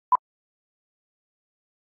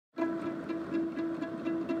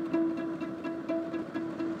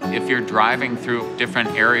If you're driving through different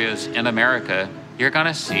areas in America, you're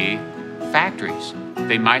gonna see factories.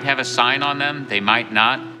 They might have a sign on them, they might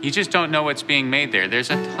not. You just don't know what's being made there. There's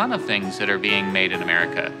a ton of things that are being made in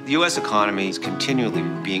America. The U.S. economy is continually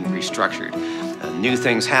being restructured. New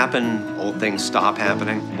things happen, old things stop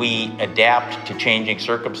happening. We adapt to changing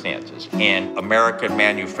circumstances, and American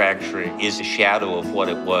manufacturing is a shadow of what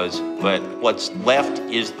it was, but what's left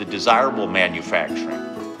is the desirable manufacturing.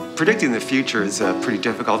 Predicting the future is a pretty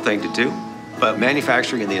difficult thing to do, but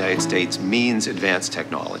manufacturing in the United States means advanced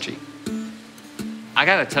technology. I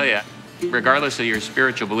gotta tell you, regardless of your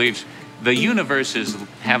spiritual beliefs, the universe is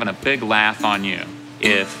having a big laugh on you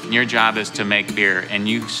if your job is to make beer and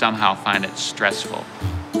you somehow find it stressful.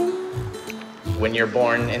 When you're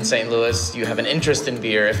born in St. Louis, you have an interest in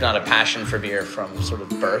beer, if not a passion for beer from sort of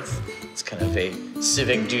birth. It's kind of a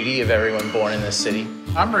civic duty of everyone born in this city.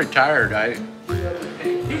 I'm retired.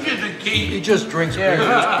 He just drinks beer.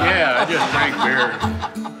 Yeah, I just drink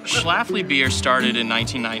beer. SCHLAFLY Beer started in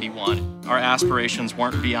 1991. Our aspirations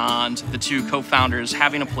weren't beyond the two co-founders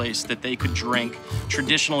having a place that they could drink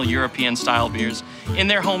traditional European-style beers in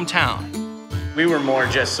their hometown. We were more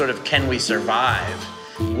just sort of, can we survive?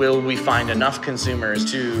 Will we find enough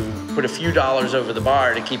consumers to put a few dollars over the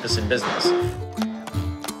bar to keep us in business?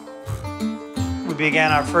 We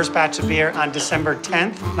began our first batch of beer on December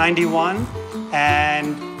 10th, 91.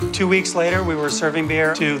 And 2 weeks later, we were serving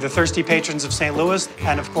beer to the thirsty patrons of St. Louis.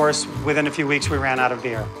 And of course, within a few weeks, we ran out of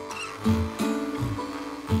beer.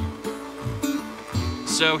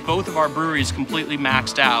 So both of our breweries completely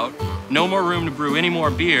maxed out. No more room to brew any more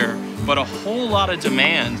beer, but a whole lot of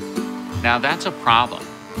demand. Now that's a problem.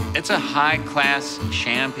 It's a high-class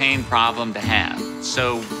champagne problem to have.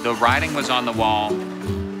 So the writing was on the wall,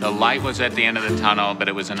 the light was at the end of the tunnel, but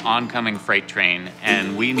it was an oncoming freight train,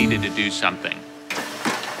 and we needed to do something.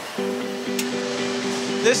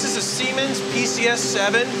 This is a Siemens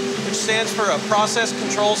PCS7, which stands for a process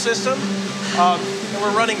control system. And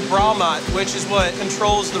we're running Braumat, which is what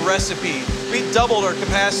controls the recipe. We doubled our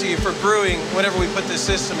capacity for brewing whenever we put this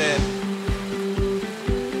system in.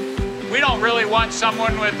 We don't really want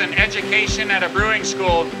someone with an education at a brewing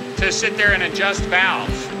school to sit there and adjust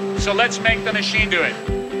valves. So let's make the machine do it.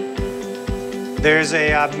 There's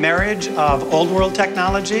a marriage of old world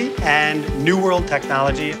technology and new world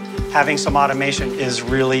technology. Having some automation is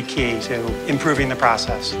really key to improving the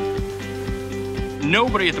process.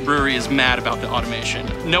 Nobody at the brewery is mad about the automation.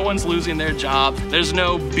 No one's losing their job. There's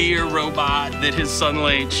no beer robot that has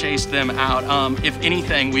suddenly chased them out. If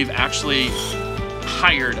anything, we've actually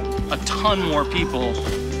hired a ton more people.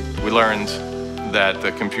 We learned that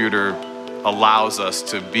the computer allows us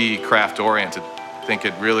to be craft-oriented. I think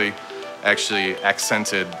it really actually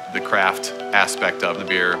accented the craft aspect of the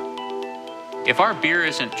beer. If our beer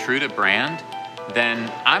isn't true to brand,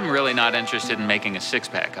 then I'm really not interested in making a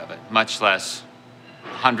six-pack of it, much less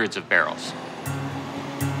hundreds of barrels.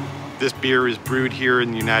 This beer is brewed here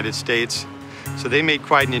in the United States, so they made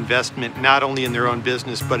quite an investment not only in their own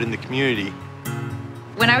business but in the community.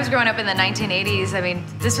 When I was growing up in the 1980s, I mean,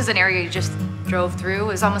 this was an area you just drove through. It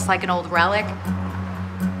was almost like an old relic.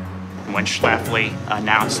 When SCHLAFLY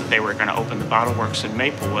announced that they were going to open the bottle works in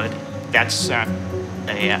Maplewood, that sent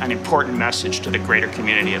an important message to the greater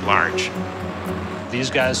community at large. These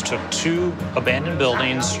guys took two abandoned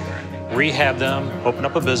buildings, rehabbed them, opened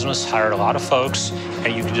up a business, hired a lot of folks,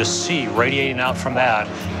 and you can just see radiating out from that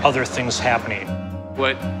other things happening.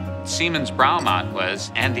 What Siemens Braumat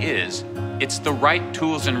was and is, it's the right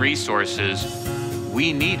tools and resources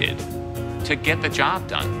we needed to get the job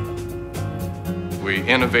done. We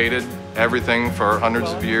innovated everything for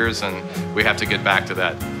hundreds of years, and we have to get back to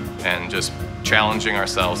that and just challenging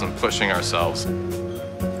ourselves and pushing ourselves.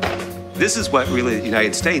 This is what really the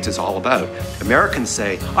United States is all about. Americans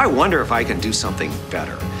say, I wonder if I can do something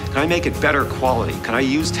better. Can I make it better quality? Can I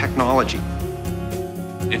use technology?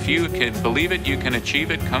 If you can believe it, you can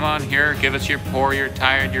achieve it. Come on here, give us your poor, you're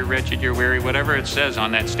tired, you're wretched, you're weary, whatever it says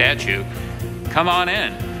on that statue. Come on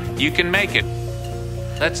in. You can make it.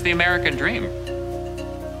 That's the American dream.